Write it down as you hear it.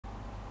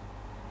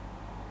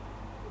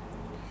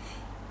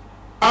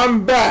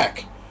I'm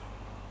back.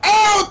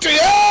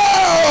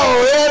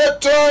 LTL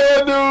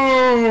editorial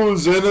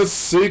news in a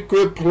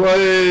secret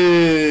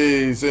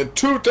place. In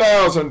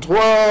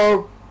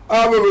 2012,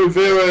 I will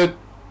review it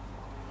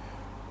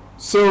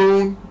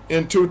soon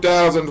in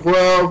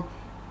 2012.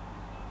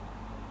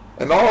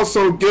 And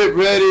also get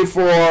ready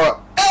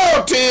for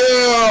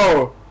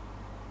LTL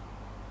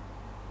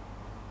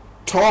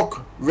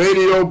Talk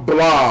Radio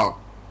Blog.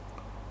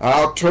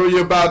 I'll tell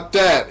you about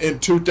that in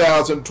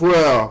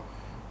 2012.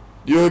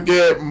 You'll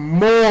get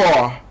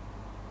more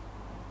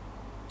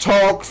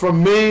talk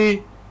from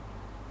me,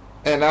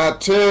 and I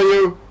tell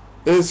you,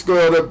 it's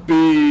going to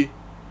be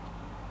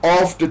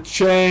off the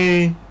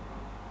chain.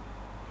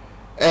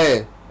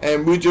 And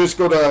we're just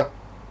going to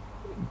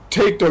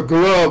take the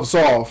gloves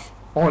off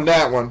on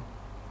that one.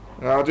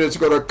 And I'm just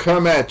going to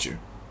come at you.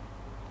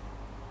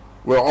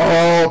 We'll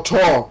all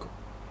talk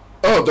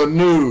of the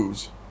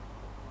news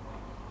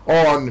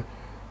on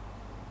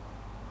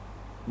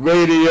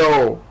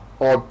radio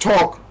or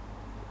talk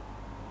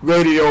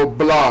radio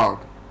blog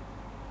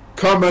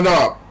coming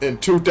up in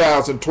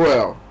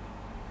 2012.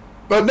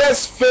 But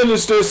let's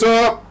finish this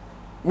up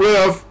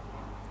with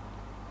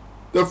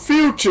the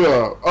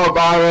future of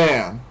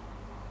Iran.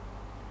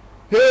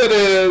 Here it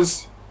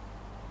is.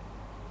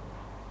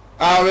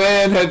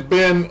 Iran has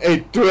been a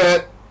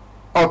threat,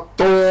 a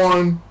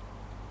thorn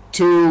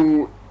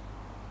to,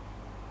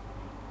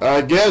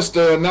 I guess,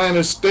 the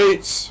United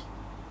States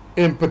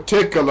in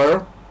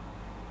particular,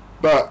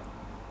 but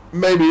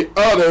maybe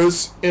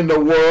others in the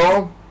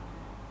world.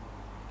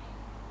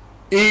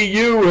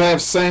 EU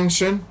have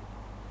sanctioned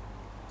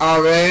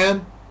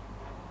Iran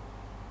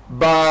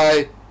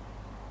by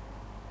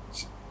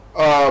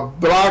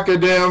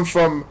blocking them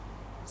from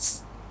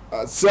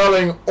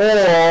selling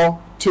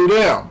oil to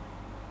them.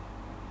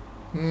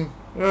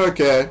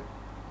 Okay.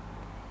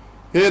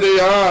 Here they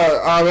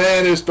are.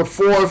 Iran is the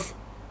fourth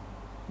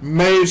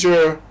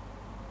major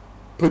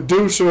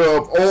producer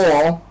of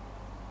oil.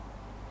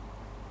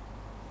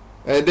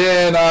 And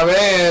then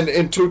Iran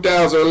in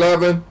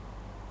 2011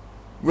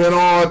 went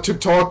on to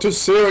talk to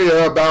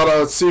Syria about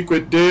a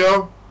secret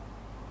deal.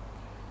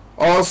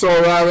 Also,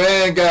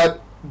 Iran got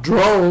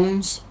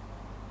drones.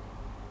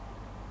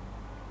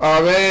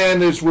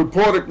 Iran is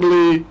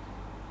reportedly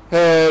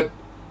had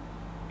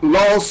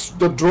lost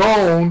the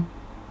drone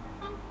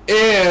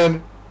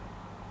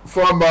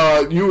from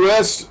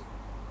U.S.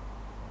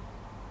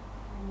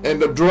 and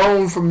the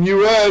drone from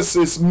U.S.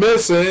 is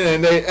missing,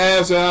 and they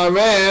asked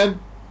Iran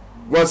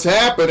what's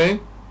happening.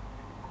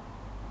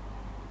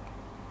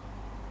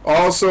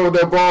 Also,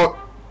 they bought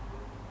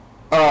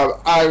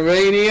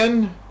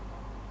uranium,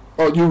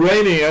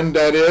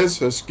 that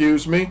is,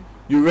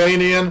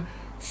 uranium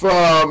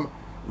from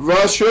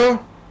Russia.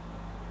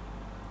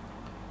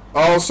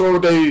 Also,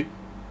 they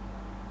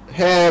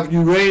have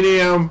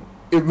uranium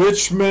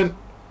enrichment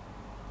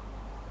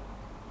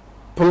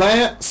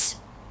plants.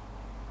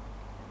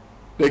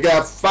 They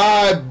got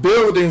 5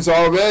 buildings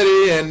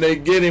already, and they're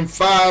getting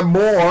 5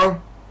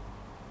 more.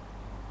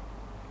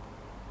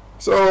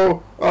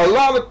 So a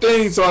lot of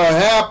things are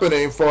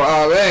happening for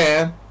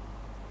Iran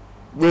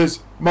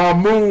with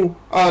Mahmoud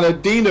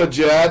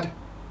Ahmadinejad.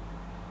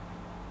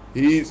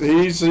 He's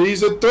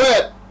a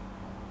threat,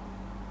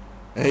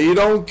 and he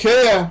don't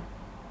care.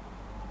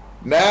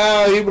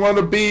 Now he want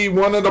to be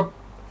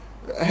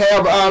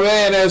have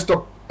Iran as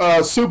the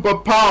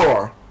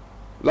superpower,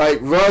 like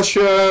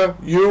Russia,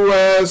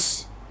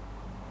 U.S.,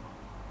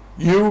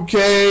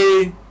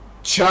 UK,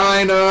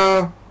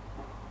 China,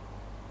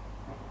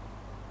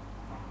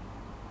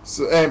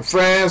 and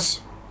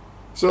France.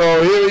 So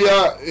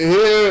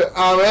here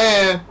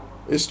Iran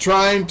is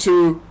trying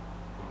to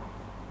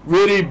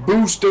really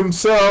boost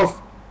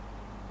himself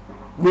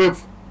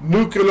with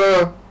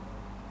nuclear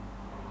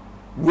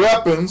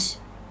weapons,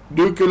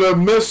 nuclear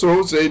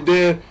missiles. They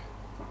did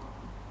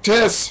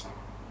test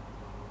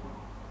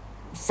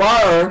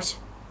fires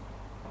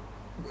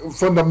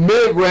from the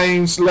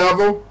mid-range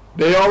level.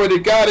 They already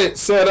got it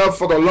set up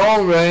for the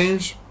long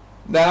range.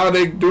 Now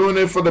they're doing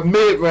it for the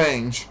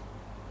mid-range.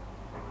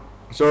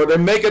 So they're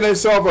making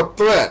themselves a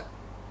threat.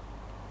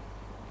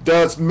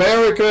 Does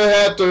America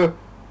have to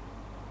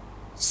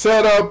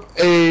set up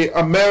a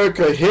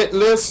America hit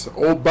list?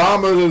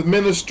 Obama's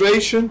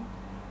administration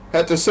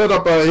had to set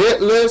up a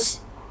hit list.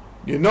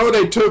 You know,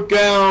 they took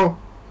down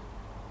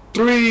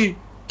 3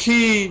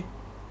 key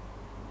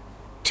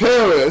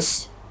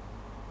terrorists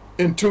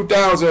in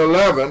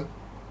 2011,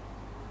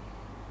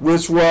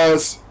 which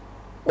was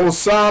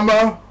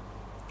Osama,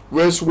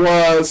 which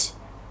was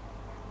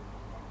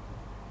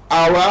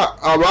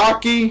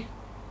Iraqi,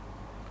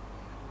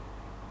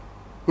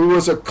 who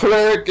was a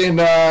cleric in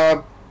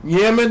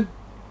Yemen,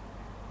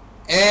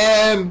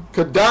 and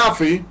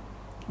Gaddafi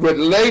with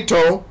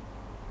Leto.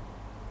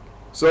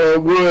 So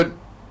would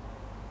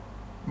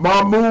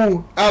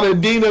Mahmoud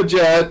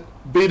Ahmadinejad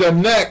be the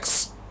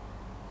next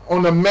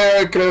on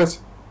America's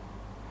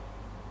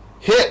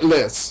hit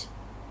list,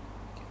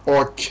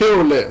 or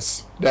kill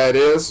list, that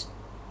is?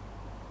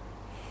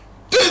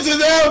 This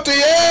is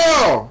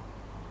LTL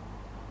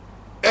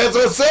as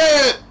I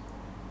said,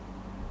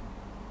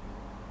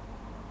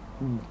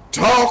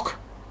 talk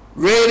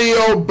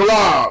radio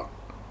blog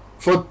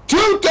for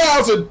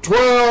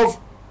 2012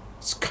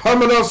 is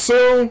coming up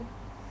soon.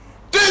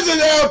 This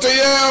is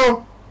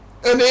LTL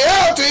and the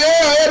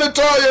LTL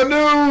editorial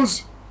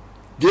news.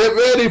 Get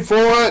ready for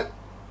it,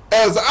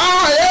 as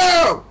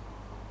I am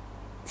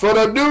for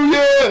the new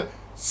year.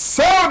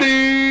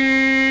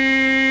 Saudi.